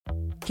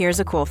Here's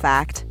a cool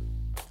fact.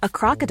 A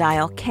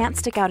crocodile can't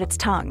stick out its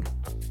tongue.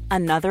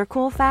 Another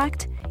cool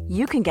fact,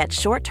 you can get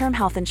short-term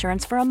health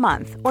insurance for a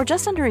month or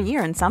just under a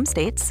year in some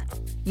states.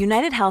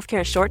 United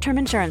Healthcare short-term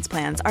insurance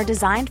plans are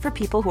designed for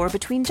people who are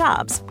between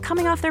jobs,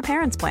 coming off their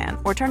parents' plan,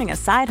 or turning a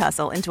side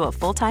hustle into a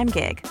full-time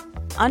gig.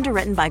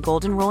 Underwritten by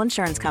Golden Rule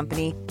Insurance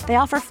Company, they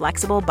offer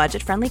flexible,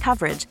 budget-friendly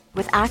coverage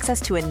with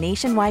access to a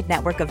nationwide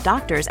network of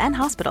doctors and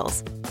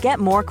hospitals. Get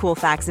more cool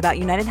facts about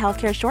United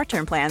Healthcare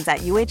short-term plans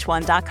at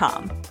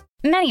uh1.com.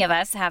 Many of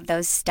us have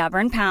those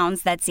stubborn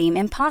pounds that seem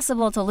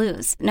impossible to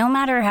lose, no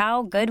matter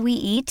how good we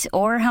eat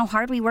or how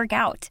hard we work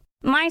out.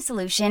 My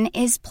solution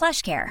is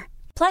PlushCare.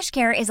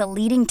 PlushCare is a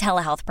leading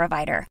telehealth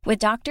provider with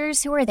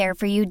doctors who are there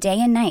for you day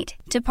and night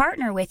to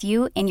partner with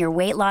you in your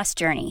weight loss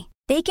journey.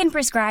 They can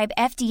prescribe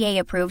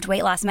FDA-approved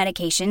weight loss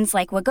medications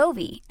like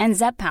Wegovy and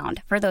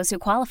Zepbound for those who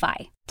qualify.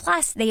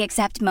 Plus, they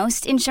accept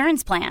most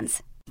insurance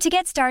plans. To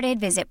get started,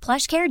 visit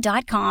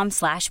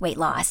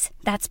plushcare.com/weightloss.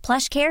 That's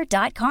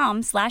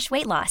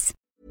plushcare.com/weightloss.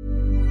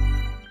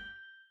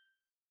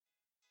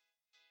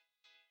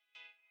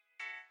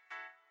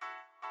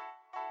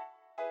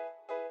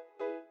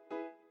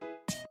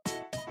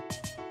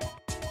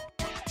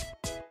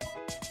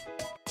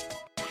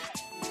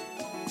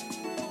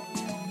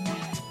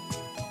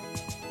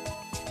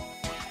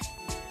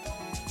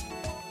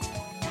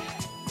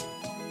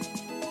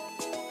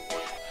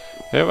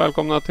 Hej och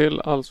välkomna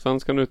till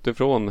Allsvenskan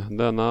utifrån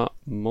denna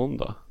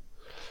måndag.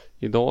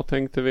 Idag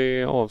tänkte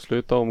vi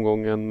avsluta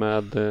omgången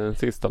med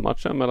sista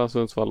matchen mellan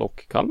Sundsvall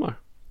och Kalmar.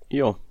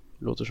 Ja,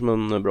 låter som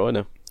en bra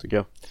idé tycker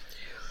jag.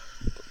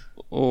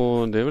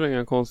 Och det är väl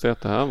inga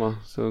konstigheter här va?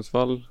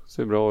 Sundsvall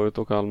ser bra ut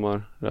och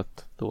Kalmar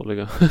rätt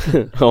dåliga.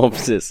 Ja,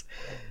 precis.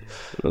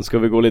 Men ska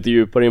vi gå lite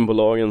djupare in på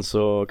lagen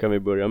så kan vi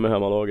börja med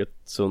hemmalaget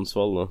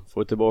Sundsvall då.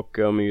 Får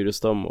tillbaka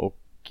Myrestam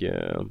och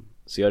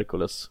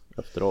Sierkoles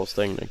efter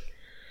avstängning.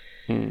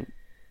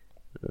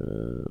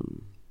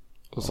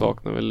 Och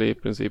saknar väl i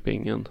princip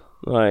ingen.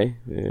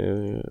 Nej,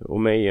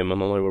 och Meje,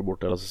 men han har ju varit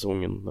borta hela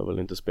säsongen. Har väl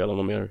inte spelat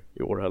någon mer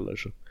i år heller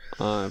så.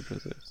 Nej,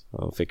 precis.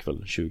 Han fick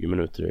väl 20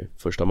 minuter i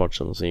första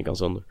matchen och sen gick han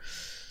sönder.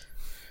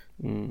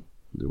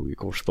 Drog i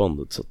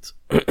korsbandet så att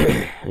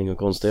inga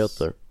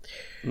konstigheter.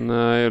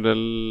 Nej,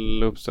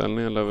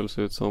 uppställningen lär väl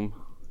se ut som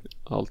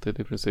alltid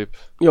i princip.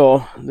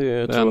 Ja,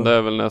 det enda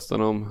är väl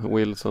nästan om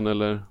Wilson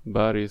eller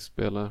Berg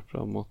spelar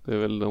framåt. Det är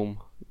väl de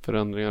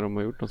förändringar de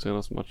har gjort de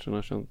senaste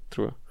matcherna,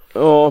 tror jag.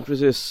 Ja,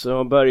 precis.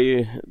 Ja,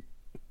 Berg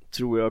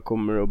tror jag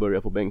kommer att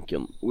börja på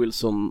bänken.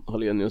 Wilson,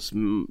 Hallenius,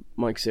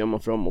 Mike Sema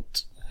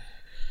framåt.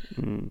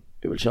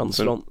 Det är väl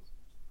känslan.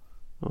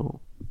 Ja.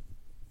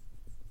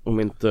 Om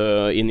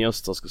inte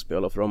Iniesta ska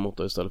spela framåt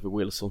då istället för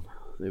Wilson.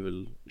 Det är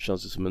väl,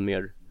 känns det som en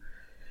mer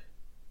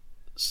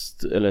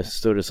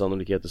större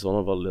sannolikhet i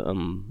sådana fall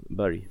än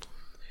Berg.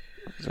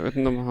 Jag vet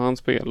inte om han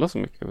spelar så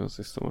mycket de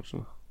sista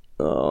matcherna.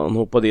 Ja, han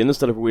hoppade in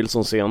istället för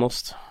Wilson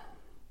senast.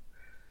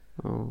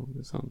 Ja, det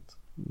är sant.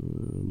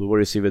 Då var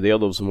det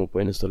Sivededov som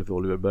hoppade in istället för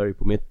Oliver Berg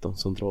på mitten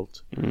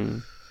centralt.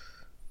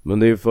 Men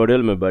det är ju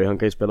fördel med Berg. Han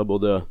kan ju spela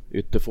både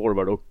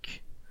ytterforward och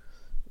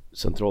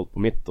centralt på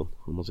mitten.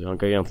 Han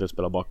kan ju egentligen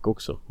spela back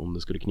också om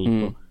det skulle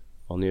knipa.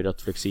 Han är ju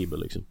rätt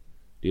flexibel liksom.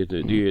 Det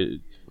är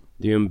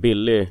ju en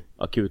billig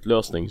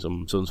akutlösning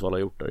som Sundsvall har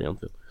gjort där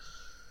egentligen.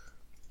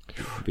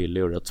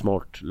 Billig och rätt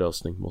smart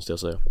lösning måste jag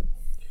säga.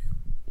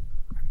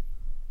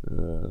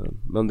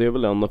 Men det är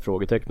väl enda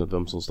frågetecknet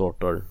vem som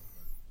startar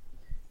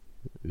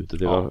ute.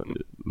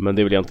 Men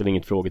det är väl egentligen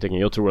inget frågetecken.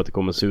 Jag tror att det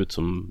kommer se ut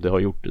som det har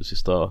gjort det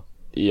sista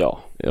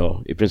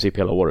i princip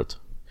hela året.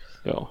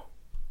 Ja.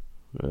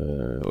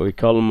 Och i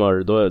Kalmar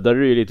där är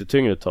det ju lite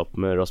tyngre tapp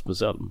med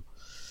Rasmus Elm.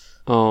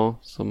 Ja,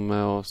 som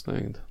är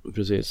avstängd.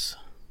 Precis.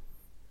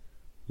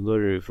 Då är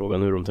det ju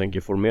frågan hur de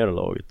tänker formera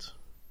laget.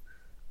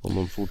 Om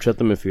de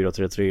fortsätter med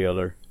 4-3-3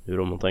 eller hur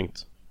de har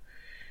tänkt.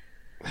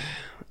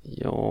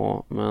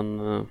 Ja, men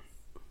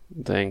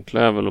det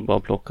enkla är väl att bara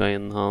plocka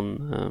in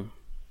han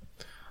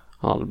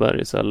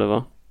Hallberg istället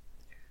va?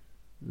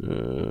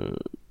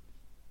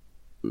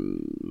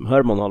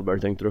 Herman Hallberg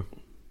tänkte du?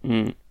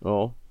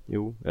 Ja,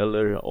 jo.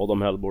 Eller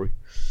Adam Hellborg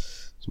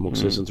som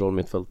också är central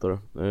mittfältare.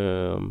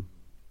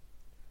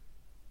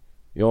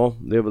 Ja,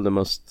 det är väl det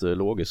mest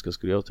logiska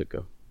skulle jag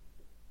tycka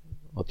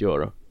att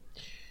göra.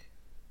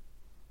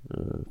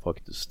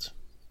 Faktiskt.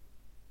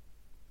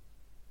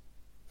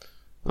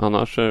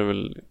 Annars är det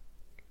väl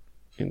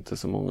inte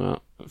så många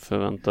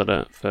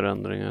förväntade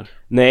förändringar.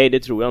 Nej, det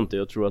tror jag inte.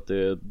 Jag tror att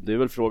det är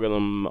väl frågan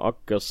om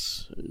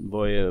Akkas.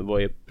 Vad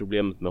är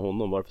problemet med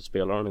honom? Varför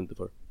spelar han inte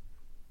för?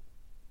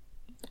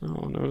 Ja,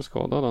 han är väl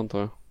skadad antar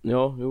jag.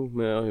 Ja, jo,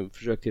 men jag har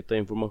försökt hitta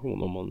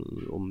information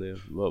om det,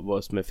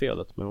 vad som är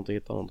felet, men jag har inte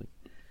hittat någonting.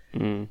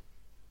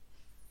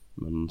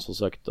 Men som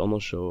sagt,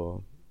 annars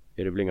så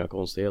är det väl inga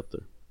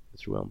konstigheter. Det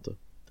tror jag inte.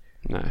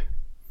 Nej.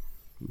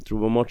 Jag tror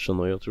på matchen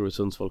och jag tror att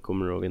Sundsvall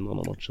kommer att vinna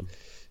den matchen.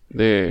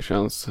 Det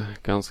känns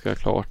ganska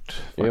klart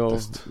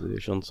faktiskt. Ja,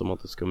 det känns som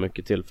att det ska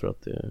mycket till för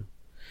att det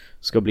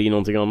ska bli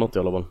någonting annat i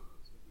alla fall.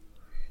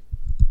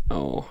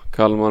 Ja,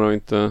 Kalmar har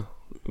inte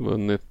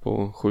vunnit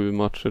på 7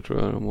 matcher tror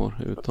jag de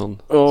har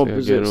utan Ja, seger.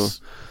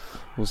 precis.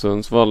 Och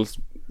Sundsvall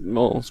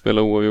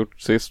spelade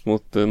oavgjort sist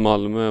mot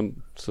Malmö.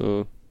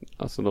 Så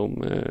alltså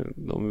de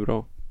är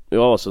bra.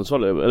 Ja,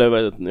 Sundsvall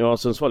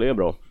är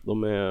bra.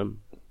 De är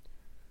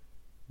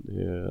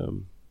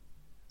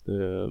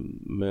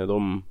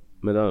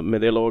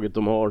med det laget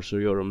de har så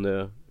gör de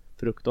det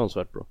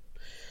fruktansvärt bra.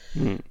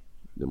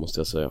 Det måste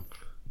jag säga.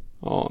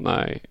 Ja,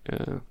 nej.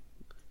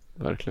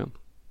 Verkligen.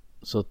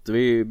 Så att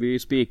vi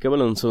spikar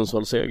väl en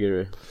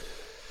Sundsvall-seger.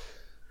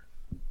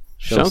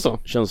 Känns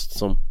det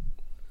som.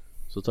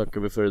 Så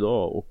tackar vi för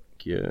idag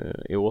och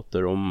är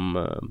åter om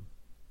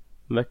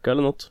en vecka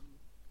eller något.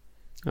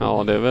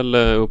 Ja, det är väl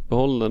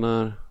uppehåll den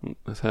här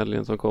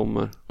helgen som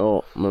kommer.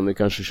 Ja, men vi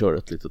kanske kör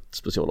ett litet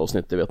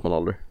specialavsnitt, det vet man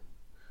aldrig.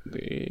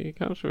 Det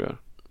kanske vi gör.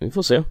 Vi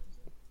får se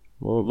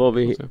vad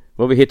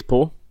vi hittar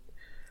på.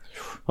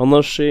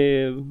 Annars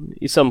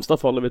i sämsta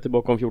fall är vi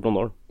tillbaka om 14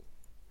 dagar.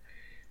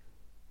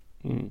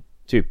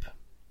 Typ.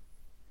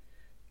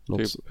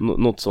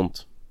 Något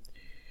sånt.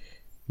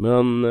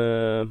 Men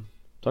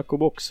tack och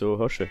box så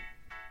hörs vi.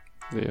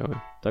 Det gör vi.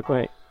 Tack och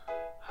hej.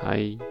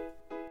 Hej.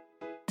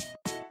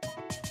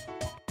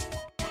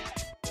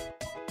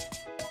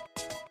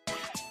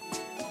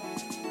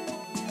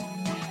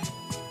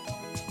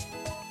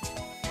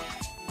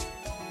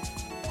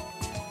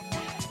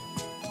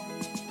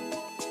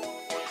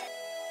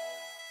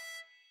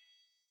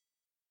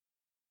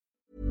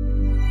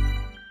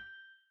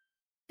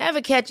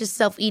 Ever catch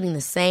yourself eating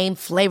the same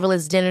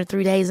flavorless dinner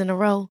 3 days in a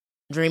row?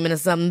 Dreaming of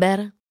something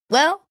better?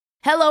 Well,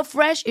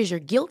 HelloFresh is your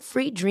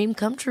guilt-free dream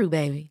come true,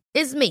 baby.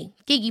 It's me,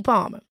 Keke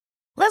Palmer.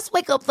 Let's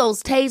wake up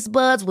those taste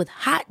buds with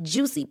hot,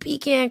 juicy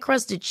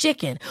pecan-crusted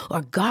chicken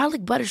or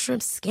garlic butter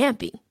shrimp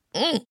scampi.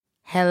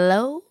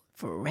 Hello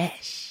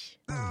Fresh.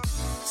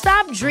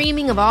 Stop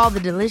dreaming of all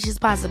the delicious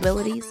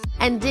possibilities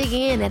and dig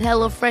in at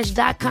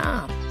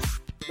HelloFresh.com.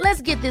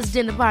 Let's get this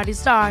dinner party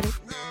started.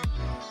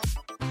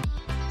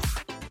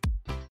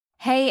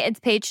 Hey, it's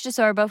Paige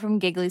DeSorbo from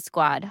Giggly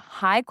Squad.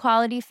 High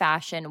quality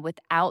fashion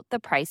without the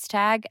price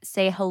tag.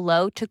 Say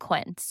hello to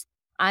Quince.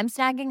 I'm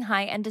snagging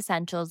high-end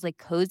essentials like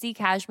cozy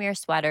cashmere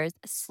sweaters,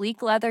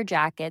 sleek leather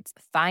jackets,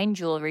 fine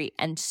jewelry,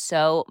 and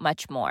so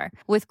much more.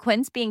 With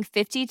Quince being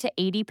 50 to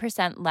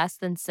 80% less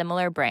than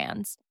similar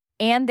brands.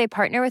 And they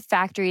partner with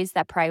factories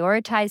that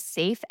prioritize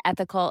safe,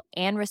 ethical,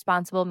 and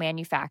responsible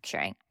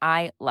manufacturing.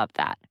 I love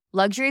that.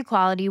 Luxury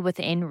quality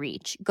within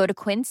reach. Go to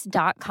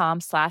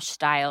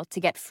quince.com/style to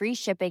get free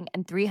shipping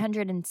and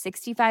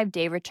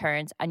 365-day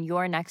returns on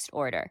your next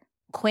order.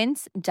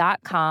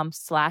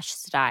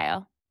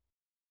 Quince.com/style.